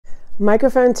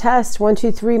Microphone test, 1,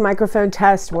 2, 3. Microphone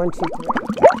test, 1, 2, 3.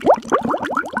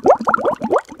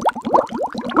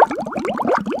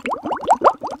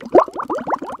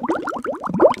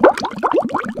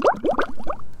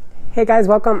 Hey guys,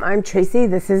 welcome. I'm Tracy.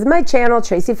 This is my channel,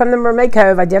 Tracy from the Mermaid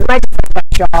Cove. I did my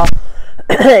y'all.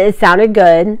 It sounded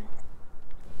good.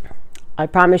 I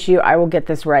promise you I will get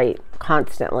this right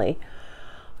constantly.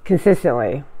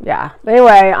 Consistently, yeah. But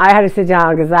anyway, I had to sit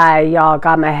down because y'all,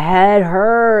 got my head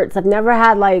hurts. I've never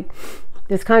had like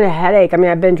this kind of headache. I mean,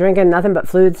 I've been drinking nothing but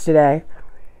fluids today.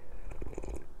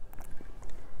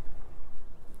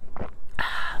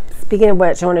 Speaking of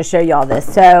which, I want to show y'all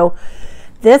this. So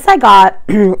this I got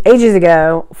ages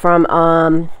ago from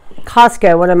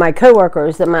Costco. One of my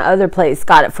coworkers at my other place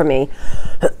got it for me.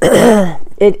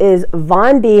 It is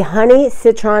Von B Honey,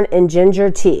 Citron, and Ginger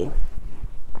Tea.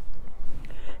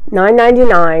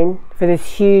 $9.99 for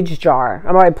this huge jar.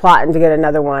 I'm already plotting to get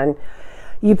another one.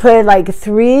 You put like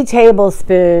 3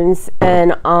 tablespoons and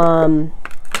let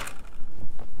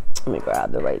me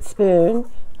grab the right spoon.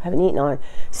 I haven't eaten on.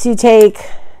 So you take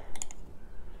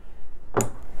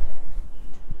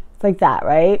like that,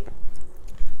 right?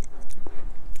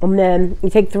 And then you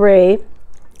take 3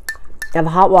 of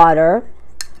hot water.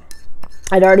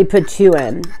 I'd already put 2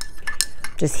 in.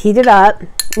 Just heat it up.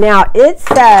 Now it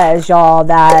says, y'all,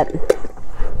 that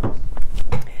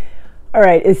all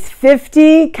right, it's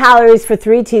 50 calories for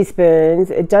 3 teaspoons.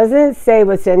 It doesn't say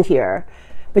what's in here,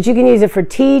 but you can use it for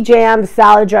tea, jam,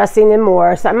 salad dressing, and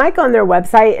more. So I might go on their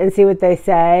website and see what they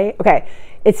say. Okay,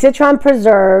 it's citron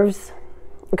preserves.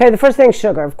 Okay, the first thing,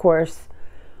 sugar, of course.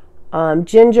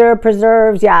 Ginger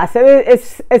preserves, yeah. So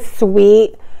it's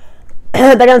sweet.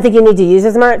 But I don't think you need to use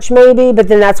as much, maybe. But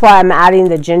then that's why I'm adding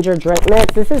the ginger drink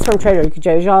mix. This is from Trader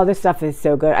Joe's, y'all. This stuff is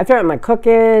so good. I throw it in my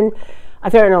cooking. I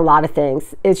throw it in a lot of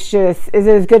things. It's just, is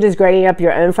it as good as grating up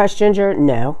your own fresh ginger?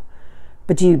 No.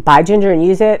 But do you buy ginger and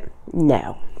use it?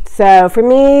 No. So for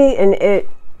me, and it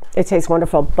tastes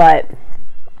wonderful. But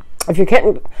if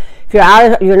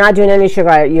you're not doing any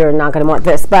sugar, you're not going to want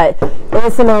this. But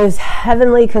it's the most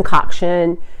heavenly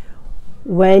concoction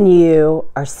when you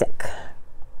are sick.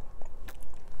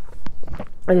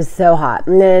 It is so hot.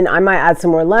 And then I might add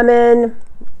some more lemon.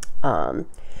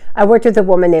 I worked with a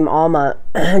woman named Alma,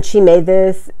 and she made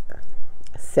this.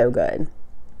 So good.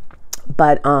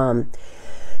 But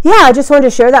yeah, I just wanted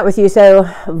to share that with you. So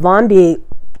Von B,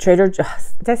 Trader, did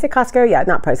I say Costco? Yeah,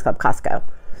 not Price Club, Costco.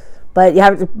 But you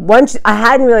have once. I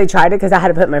hadn't really tried it because I had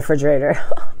to put it in my refrigerator,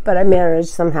 but I managed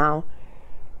somehow.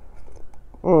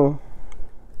 And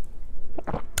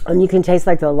you can taste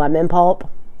like the lemon pulp.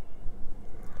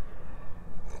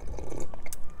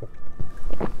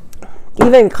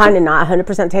 Even kind of not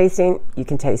 100% tasting, you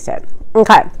can taste it.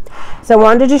 Okay, so I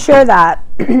wanted to share that.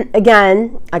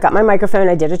 Again, I got my microphone.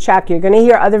 I did a check. You're going to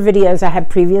hear other videos I had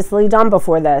previously done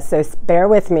before this, so bear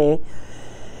with me.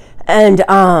 And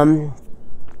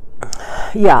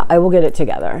yeah, I will get it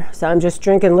together. So I'm just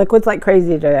drinking liquids like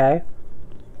crazy today.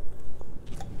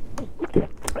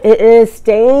 It is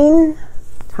staying.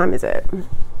 What time is it?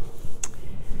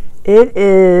 It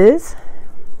is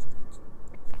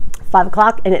 5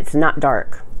 o'clock and it's not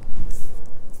dark.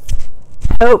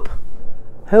 Hope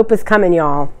is coming,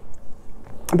 y'all.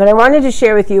 But I wanted to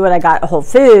share with you what I got at Whole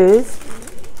Foods,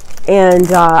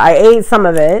 and I ate some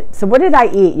of it. So what did I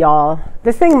eat, y'all?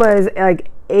 This thing was like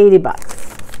 80 bucks.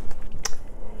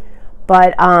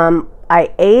 But I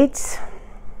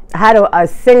had a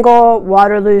single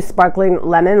Waterloo sparkling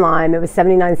lemon lime. It was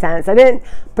 79 cents. I didn't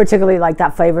particularly like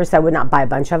that flavor, so I would not buy a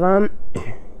bunch of them.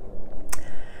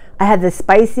 I had the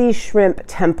spicy shrimp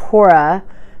tempura.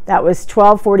 That was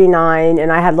 $12.49,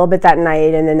 and I had a little bit that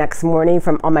night, and the next morning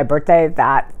on my birthday,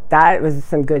 that was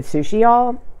some good sushi,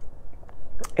 y'all.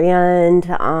 And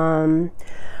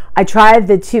I tried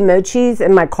the 2 mochis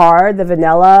in my car, the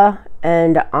vanilla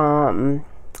and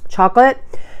chocolate.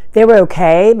 They were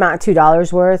okay, about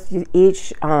 $2 worth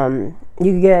each. You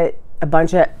could get a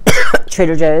bunch at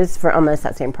Trader Joe's for almost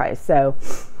that same price. So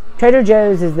Trader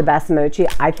Joe's is the best mochi,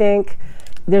 I think.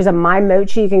 There's a My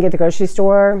Mochi you can get at the grocery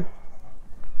store.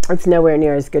 It's nowhere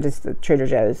near as good as the Trader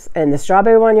Joe's. And the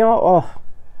strawberry one, y'all,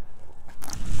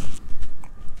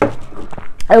 oh.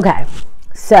 Okay,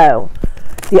 so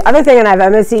the other thing, and I've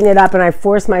almost eaten it up, and I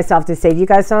forced myself to save you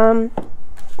guys some.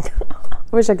 I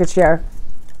wish I could share.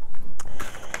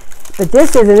 But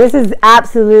this is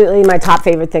absolutely my top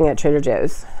favorite thing at Trader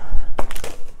Joe's.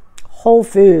 Whole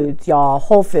Foods, y'all,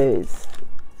 Whole Foods.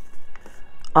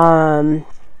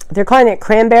 They're calling it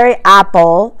cranberry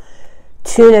apple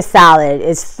tuna salad.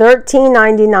 It's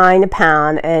 $13.99 a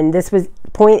pound, and this was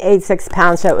 0.86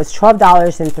 pounds, so it was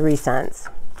 $12.03.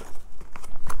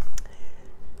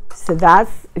 So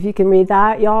that's, if you can read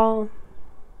that, y'all.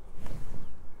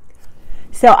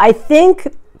 So I think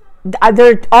all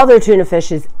their tuna fish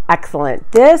is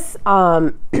excellent. This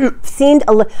seemed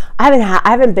I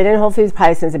haven't been in Whole Foods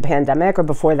probably since the pandemic or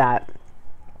before that.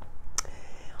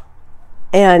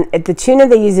 And the tuna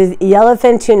they use is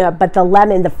yellowfin tuna, but the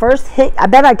lemon, the first hit, I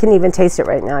bet I can even taste it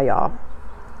right now, y'all.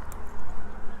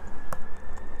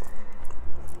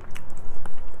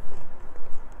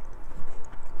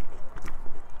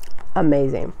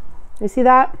 Amazing. You see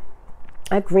that?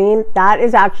 That green, that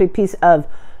is actually a piece of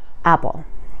apple.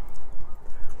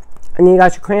 And then you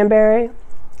got your cranberry.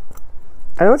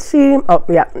 I don't see, oh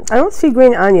yeah, I don't see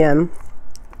green onion.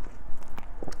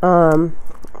 There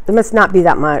must not be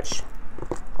that much.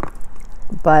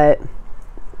 But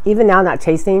even now, not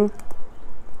tasting.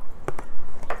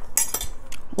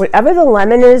 Whatever the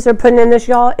lemon is they're putting in this,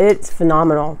 y'all, it's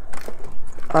phenomenal.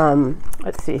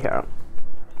 Let's see here.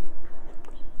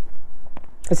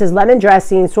 It says lemon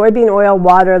dressing, soybean oil,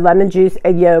 water, lemon juice,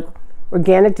 egg yolk,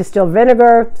 organic distilled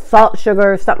vinegar, salt,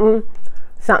 sugar, something,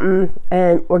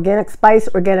 and organic spice,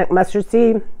 organic mustard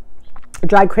seed,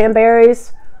 dried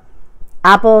cranberries,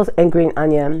 apples, and green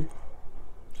onion.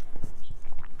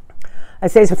 I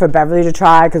say this for Beverly to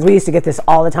try because we used to get this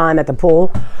all the time at the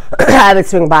pool. I would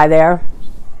swing by there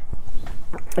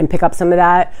and pick up some of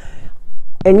that.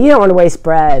 And you don't want to waste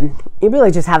bread. You're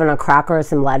really just having a cracker or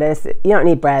some lettuce. You don't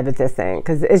need bread with this thing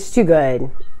because it's too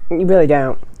good. You really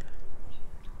don't.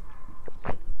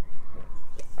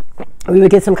 We would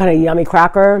get some kind of yummy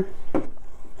cracker.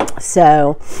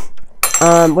 So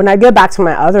when I go back to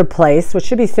my other place, which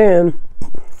should be soon,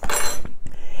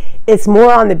 it's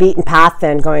more on the beaten path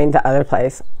than going to the other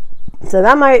place. So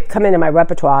that might come into my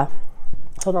repertoire.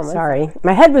 Hold on, sorry.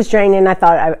 My head was draining. I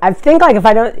thought, I think like if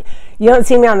you don't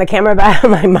see me on the camera, but I have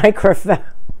my microphone.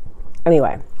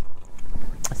 Anyway,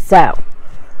 so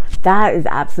that is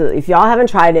absolutely, if y'all haven't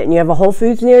tried it and you have a Whole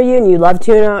Foods near you and you love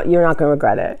tuna, you're not going to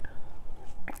regret it.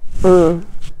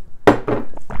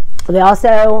 They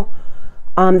also,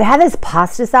 they have this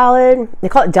pasta salad. They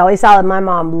call it deli salad. My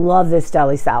mom loved this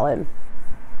deli salad.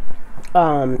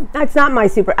 That's not my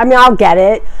super, I mean, I'll get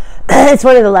it. It's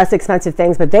one of the less expensive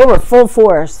things, but they were full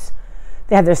force.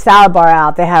 They had their salad bar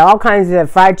out. They had all kinds of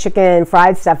fried chicken,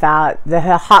 fried stuff out, the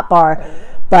hot bar.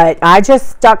 But I just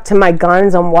stuck to my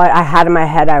guns on what I had in my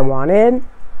head I wanted.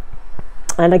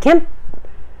 And I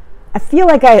feel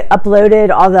like I uploaded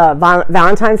all the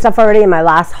Valentine stuff already in my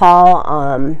last haul.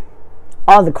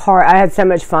 All the I had so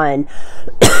much fun.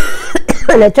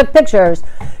 And I took pictures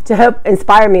to help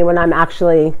inspire me when I'm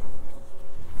going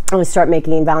to start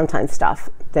making Valentine stuff.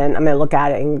 Then I'm going to look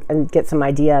at it and get some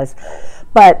ideas.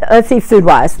 But let's see,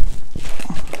 food-wise.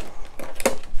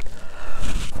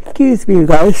 Excuse me, you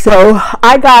guys. So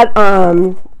I got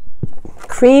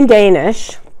cream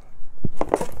Danish.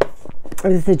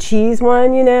 It's the cheese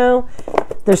one, you know.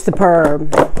 They're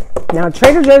superb. Now,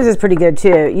 Trader Joe's is pretty good,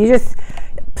 too. You just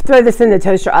throw this in the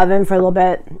toaster oven for a little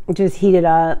bit. Just heat it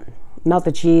up. Melt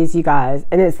the cheese, you guys.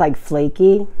 And it's like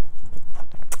flaky.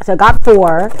 So I got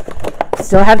 4.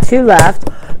 Still have 2 left.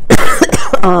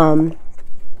 I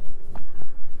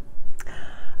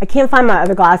can't find my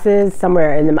other glasses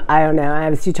somewhere in the, I don't know. I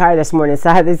was too tired this morning,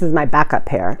 so this is my backup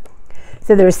pair.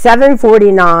 So there's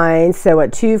 $7.49. So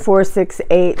at 2, 4, 6,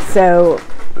 8. So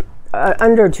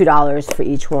under $2 for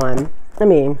each one. I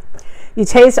mean, you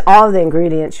taste all of the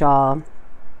ingredients, y'all.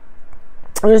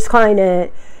 I'm just calling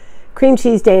it cream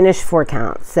cheese Danish 4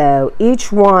 count. So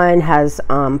each one has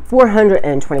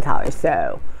 420 calories.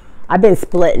 So I've been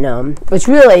splitting them, which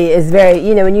really is very,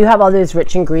 you know, when you have all those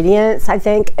rich ingredients, I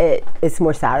think it's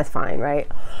more satisfying,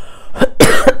 right?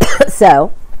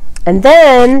 So, and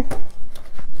then,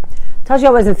 told you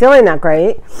I wasn't feeling that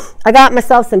great. I got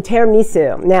myself some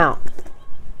tiramisu. Now,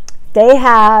 they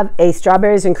have a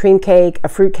strawberries and cream cake, a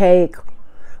fruit cake,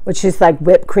 which is like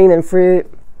whipped cream and fruit.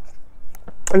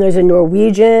 And there's a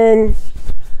Norwegian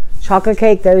chocolate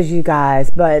cake, those you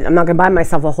guys, but I'm not gonna buy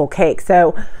myself a whole cake.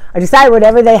 So I decided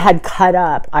whatever they had cut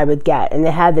up, I would get, and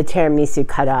they had the tiramisu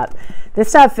cut up.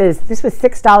 This was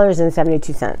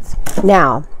 $6.72.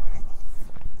 Now,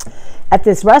 at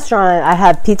this restaurant I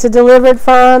have pizza delivered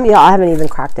from, I haven't even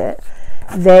cracked it.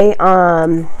 They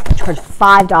charge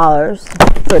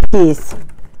 $5 for a piece.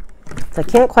 So I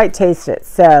can't quite taste it.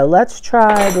 So let's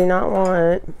try, I do not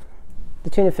want the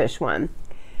tuna fish one.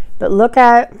 But look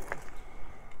at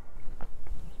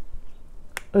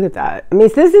that. I mean,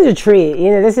 so this is a treat.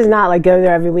 You know, this is not like go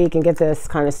there every week and get this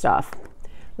kind of stuff.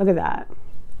 Look at that.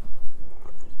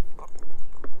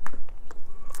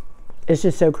 It's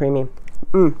just so creamy.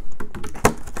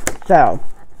 So,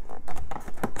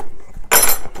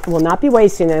 will not be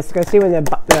wasting this. Go see when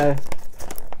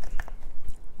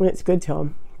when it's good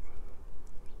to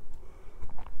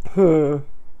them.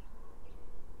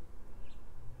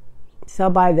 Sell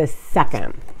by the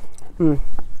second.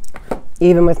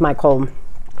 Even with my cold.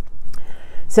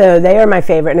 So they are my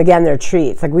favorite. And again, they're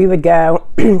treats. Like we would go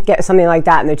get something like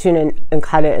that and they tune in and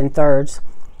cut it in thirds.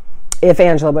 If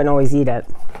Angela wouldn't always eat it.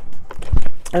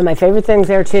 And my favorite things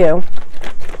there too.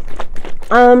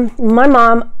 My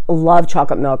mom loved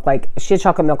chocolate milk. Like she had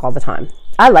chocolate milk all the time.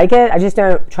 I like it. I just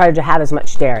don't try to have as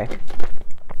much dairy.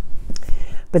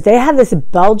 But they have this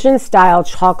Belgian style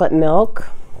chocolate milk.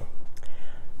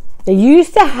 They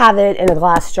used to have it in a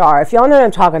glass jar. If y'all know what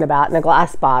I'm talking about, in a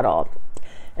glass bottle.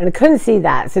 And I couldn't see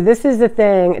that. So this is the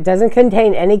thing. It doesn't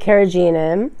contain any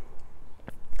carrageenan.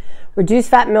 Reduced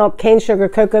fat milk, cane sugar,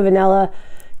 cocoa, vanilla,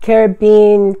 carrot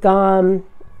bean, gum,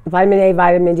 vitamin A,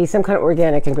 vitamin D, some kind of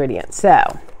organic ingredient.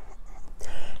 So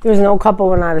there was an old couple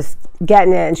when I was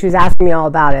getting it and she was asking me all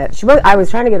about it. I was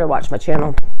trying to get her to watch my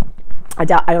channel. I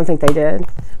don't think they did.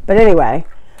 But anyway,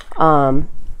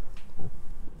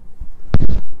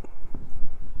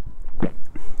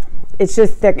 it's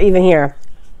just thick even here.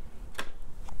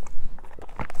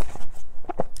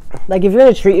 Like if you're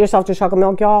gonna treat yourself to chocolate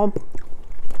milk, y'all.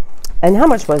 And how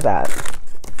much was that?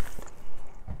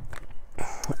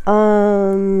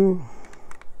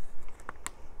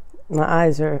 My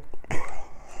eyes are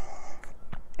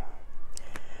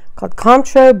called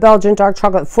Cointreau Belgian dark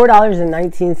chocolate,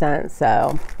 $4.19.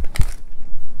 So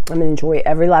I'm gonna enjoy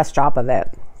every last drop of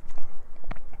it.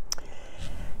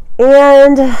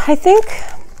 And I think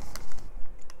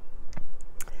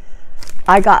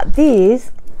I got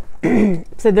these.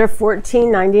 So they're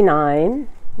 $14.99.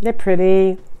 They're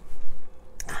pretty.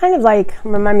 Kind of like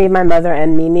remind me of my mother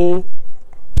and Mimi.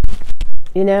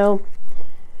 You know?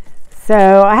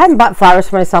 So I hadn't bought flowers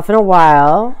for myself in a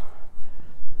while.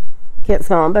 Can't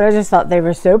smell them, but I just thought they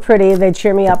were so pretty. They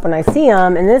cheer me up when I see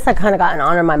them. And this I kind of got in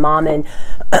honor of my mom. And,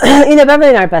 you know, Beverly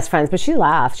and I are best friends, but she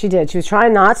laughed. She did. She was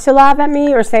trying not to laugh at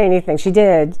me or say anything. She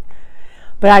did.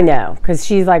 But I know, because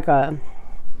she's like a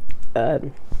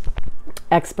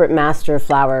expert master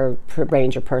flower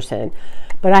arranger person.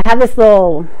 But I have this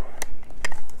little,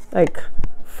 like,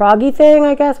 froggy thing,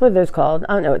 I guess. What are those called?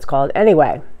 I don't know what it's called.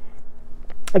 Anyway,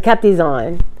 I kept these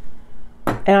on.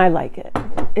 And I like it.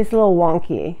 It's a little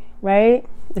wonky, right?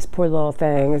 This poor little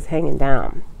thing is hanging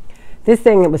down. This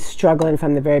thing was struggling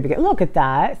from the very beginning. Look at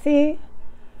that. See?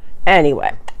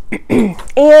 Anyway.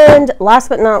 And last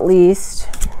but not least,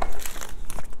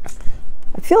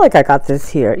 I feel like I got this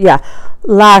here. Yeah.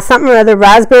 Something or other.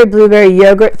 Raspberry blueberry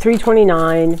yogurt,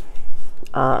 $3.29.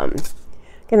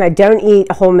 Again, I don't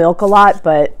eat whole milk a lot,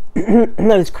 but I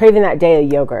was craving that day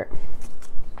of yogurt.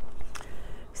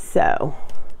 So,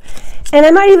 and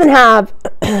I might even have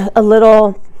a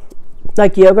little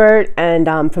like yogurt and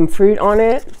some fruit on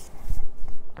it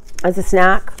as a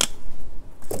snack.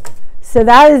 So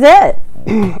that is it.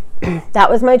 That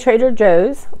was my Trader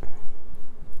Joe's.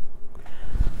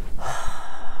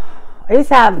 I used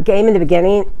to have a game in the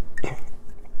beginning.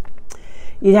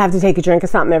 You'd have to take a drink of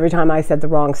something every time I said the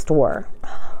wrong store.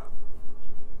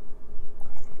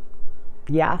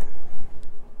 Yeah.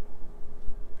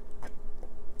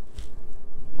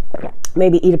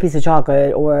 Maybe eat a piece of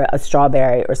chocolate or a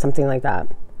strawberry or something like that.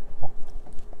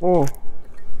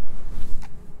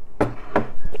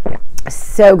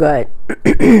 So good.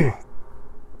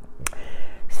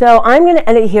 So I'm going to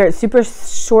end it here. It's super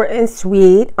short and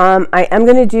sweet. I am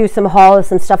going to do some haul of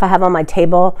some stuff I have on my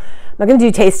table. I'm not going to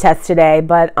do taste tests today,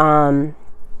 but I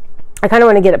kind of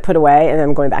want to get it put away and then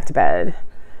I'm going back to bed.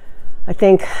 I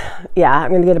think, yeah, I'm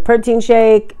going to get a protein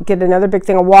shake, get another big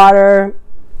thing of water,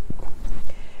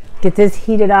 get this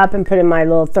heated up and put in my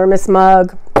little thermos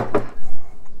mug.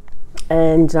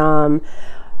 And,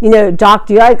 you know,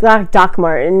 do you like Doc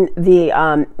Martin?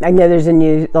 I know there's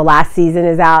the last season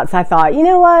is out. So I thought, you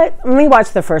know what? Let me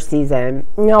watch the first season.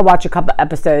 You know, I'll watch a couple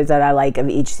episodes that I like of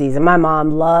each season. My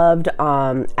mom loved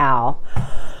Al.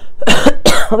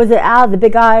 What was it, Al, the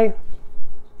big guy?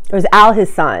 It was Al,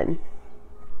 his son.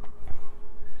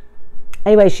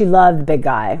 Anyway, she loved the big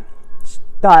guy. She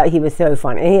thought he was so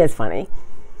funny. And he is funny.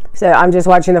 So I'm just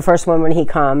watching the first one when he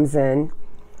comes. And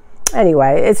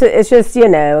anyway, it's just, you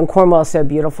know, and Cornwall's so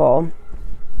beautiful.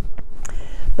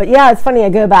 But yeah, it's funny. I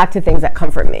go back to things that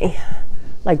comfort me.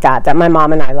 Like that my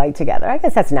mom and I like together. I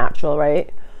guess that's natural, right?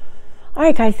 All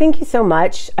right, guys, thank you so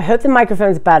much. I hope the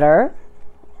microphone's better.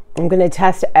 I'm going to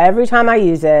test every time I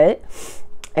use it.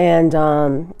 And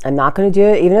I'm not going to do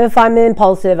it. Even if I'm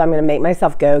impulsive, I'm going to make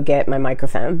myself go get my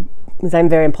microphone. Because I'm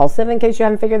very impulsive, in case you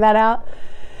haven't figured that out.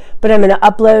 But I'm going to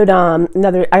upload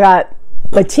I got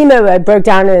But Temu, I broke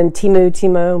down in Temu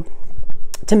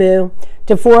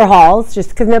to 4 hauls, just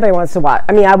because nobody wants to watch.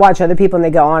 I mean, I watch other people and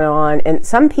they go on and on. And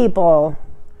some people,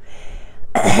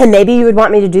 and maybe you would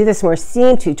want me to do this more,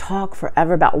 seem to talk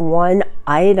forever about one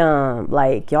item.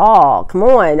 Like, y'all, come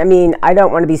on. I mean, I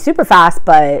don't want to be super fast,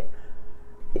 but,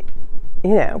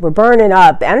 you know, we're burning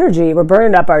up energy. We're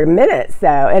burning up our minutes. So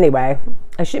anyway,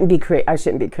 I shouldn't be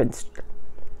judgmental.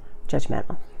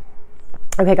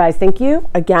 Okay, guys, thank you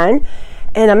again.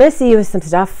 And I'm going to see you with some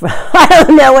stuff. I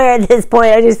don't know where at this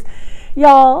point.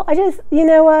 Y'all, you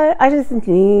know what? I just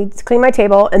need to clean my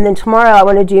table. And then tomorrow I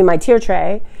want to do my tier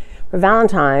tray for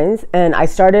Valentine's. And I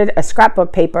started a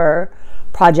scrapbook paper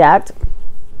project.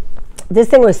 This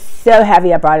thing was so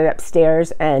heavy, I brought it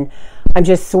upstairs. And I'm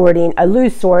just sorting a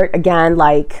loose sort. Again,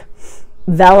 like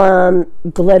vellum,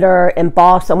 glitter,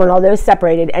 embossed. I want all those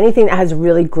separated. Anything that has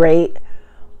really great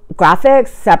graphics,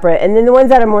 separate. And then the ones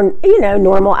that are more, you know,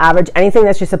 normal, average, anything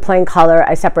that's just a plain color,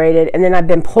 I separated. And then I've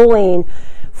been pulling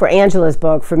for Angela's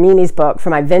book, for Mimi's book, for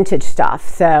my vintage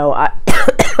stuff. So I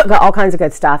got all kinds of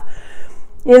good stuff.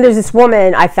 You know, there's this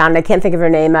woman I found, I can't think of her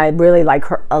name. I really like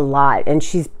her a lot. And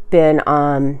she's been,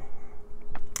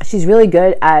 she's really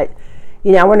good at,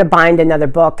 you know, I want to bind another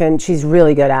book, and she's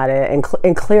really good at it, and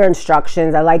clear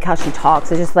instructions. I like how she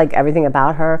talks. I just like everything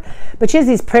about her. But she has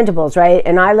these printables, right?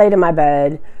 And I laid in my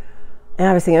bed, and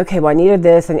I was thinking, okay, well, I needed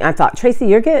this. And I thought, Tracy,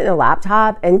 you're getting a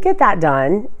laptop and get that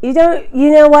done. You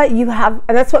know what? You have,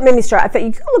 and that's what made me start. I thought,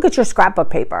 you can look at your scrapbook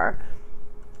paper.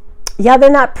 Yeah, they're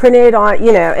not printed on,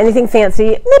 you know, anything fancy.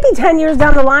 Maybe 10 years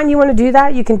down the line, you want to do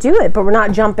that, you can do it, but we're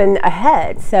not jumping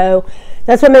ahead. So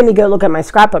that's what made me go look at my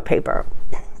scrapbook paper.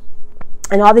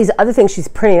 And all these other things she's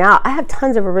printing out. I have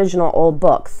tons of original old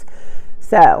books.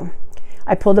 So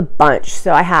I pulled a bunch.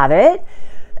 So I have it.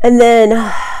 And then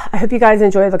I hope you guys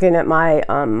enjoy looking at my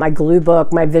my glue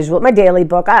book, my visual, my daily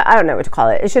book. I don't know what to call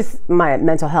it. It's just my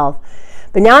mental health.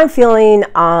 But now I'm feeling,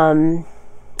 I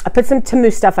put some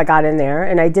Temu stuff I got in there.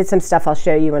 And I did some stuff I'll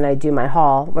show you when I do my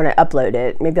haul, when I upload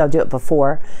it. Maybe I'll do it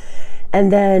before.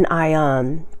 And then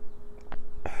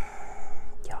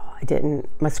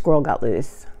my squirrel got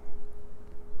loose.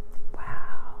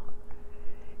 Wow.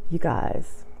 You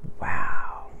guys,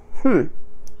 wow.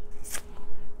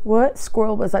 What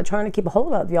squirrel was I trying to keep a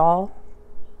hold of, y'all?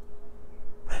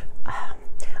 I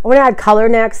want to add color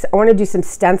next. I want to do some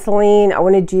stenciling. I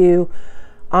want to do,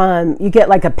 you get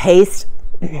like a paste,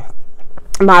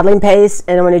 modeling paste,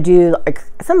 and I want to do like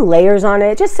some layers on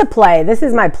it just to play. This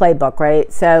is my playbook,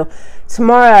 right? So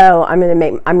tomorrow I'm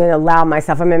going to allow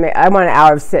myself, I want an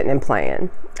hour of sitting and playing.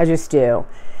 I just do.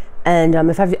 And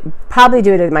if I probably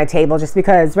do it at my table, just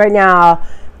because right now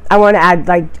I want to add,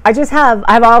 like, I have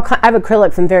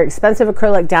acrylic, from very expensive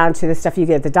acrylic down to the stuff you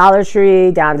get at the Dollar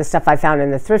Tree, down to stuff I found in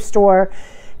the thrift store.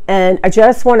 And I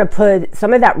just want to put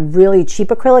some of that really cheap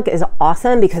acrylic is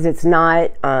awesome because it's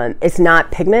not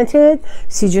pigmented.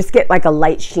 So you just get like a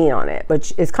light sheen on it,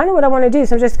 which is kind of what I want to do.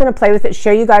 So I'm just going to play with it,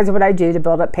 show you guys what I do to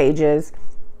build up pages.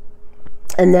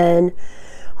 And then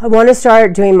I want to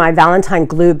start doing my Valentine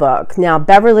glue book. Now,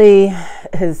 Beverly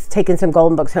has taken some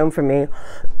golden books home for me.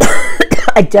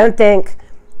 I don't think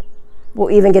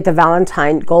we'll even get the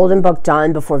Valentine golden book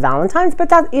done before Valentine's, but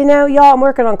that, you know, y'all, I'm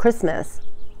working on Christmas.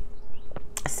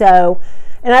 So,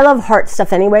 and I love heart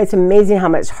stuff anyway. It's amazing how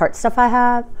much heart stuff I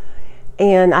have.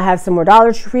 And I have some more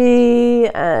Dollar Tree,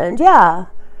 and yeah,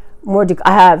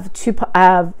 I have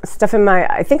stuff in my,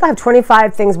 I think I have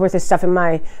 25 things worth of stuff in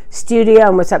my studio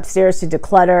and what's upstairs to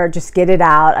declutter, just get it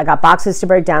out. I got boxes to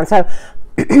break down. So,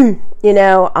 you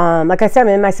know, like I said, I'm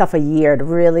in myself a year to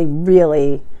really,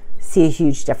 really see a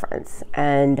huge difference.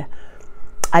 And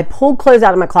I pulled clothes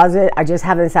out of my closet. I just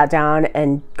haven't sat down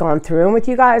and gone through them with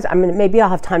you guys. I mean, maybe I'll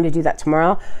have time to do that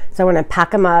tomorrow. So I want to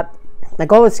pack them up. My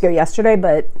goal was to go yesterday,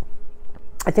 but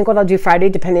I think what I'll do Friday,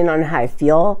 depending on how I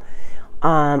feel,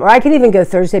 or I could even go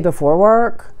Thursday before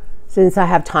work, since I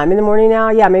have time in the morning now.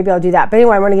 Yeah, maybe I'll do that. But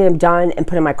anyway, I want to get them done and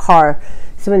put in my car.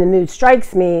 So when the mood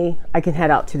strikes me, I can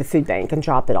head out to the food bank and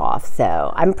drop it off.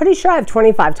 So I'm pretty sure I have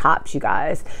 25 tops, you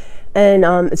guys. And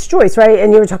it's Joyce, right?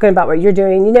 And you were talking about what you're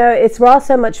doing. You know, we're all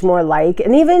so much more alike.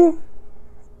 And even,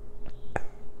 I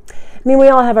mean, we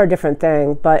all have our different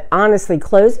thing. But honestly,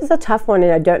 clothes is a tough one.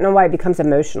 And I don't know why it becomes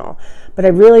emotional. But I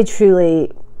really,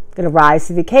 truly going to rise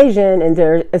to the occasion. And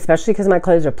especially because my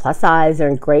clothes are plus size. They're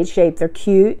in great shape. They're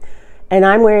cute. And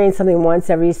I'm wearing something once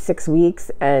every 6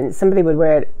 weeks. And somebody would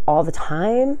wear it all the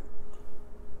time.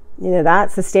 You know,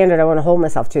 that's the standard I want to hold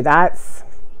myself to.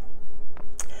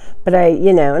 But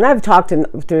you know, and I've talked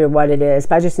through what it is,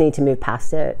 but I just need to move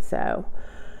past it. So,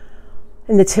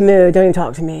 and the Temu, don't even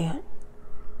talk to me.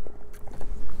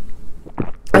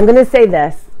 I'm going to say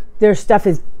this. their stuff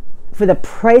is, for the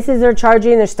prices they're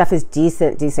charging, their stuff is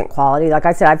decent quality. Like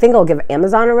I said, I think I'll give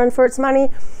Amazon a run for its money.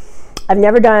 I've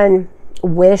never done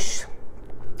Wish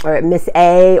or Miss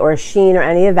A or Shein or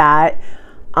any of that.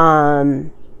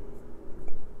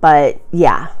 But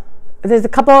yeah, there's a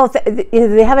couple of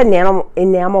they have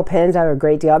enamel pins that are a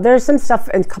great deal. There's some stuff,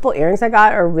 and a couple earrings I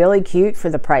got are really cute for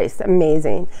the price.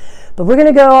 Amazing. But we're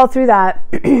gonna go all through that.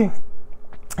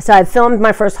 So I filmed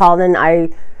my first haul, and I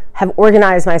have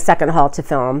organized my second haul to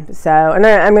film. So, and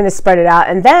I'm going to spread it out.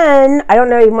 And then, I don't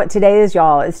know even what today is,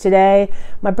 y'all. It's today,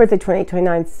 my birthday, 28,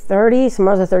 29, 30.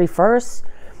 Tomorrow's the 31st.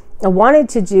 I wanted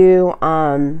to do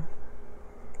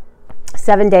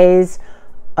 7 days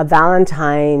of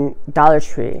Valentine Dollar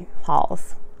Tree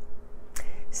hauls.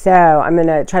 So, I'm going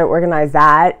to try to organize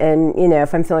that. And, you know,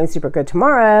 if I'm feeling super good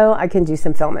tomorrow, I can do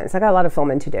some filming. So, I got a lot of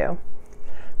filming to do,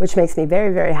 which makes me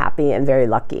very, very happy and very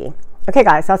lucky. Okay,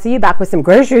 guys, I'll see you back with some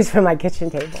groceries for my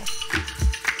kitchen table.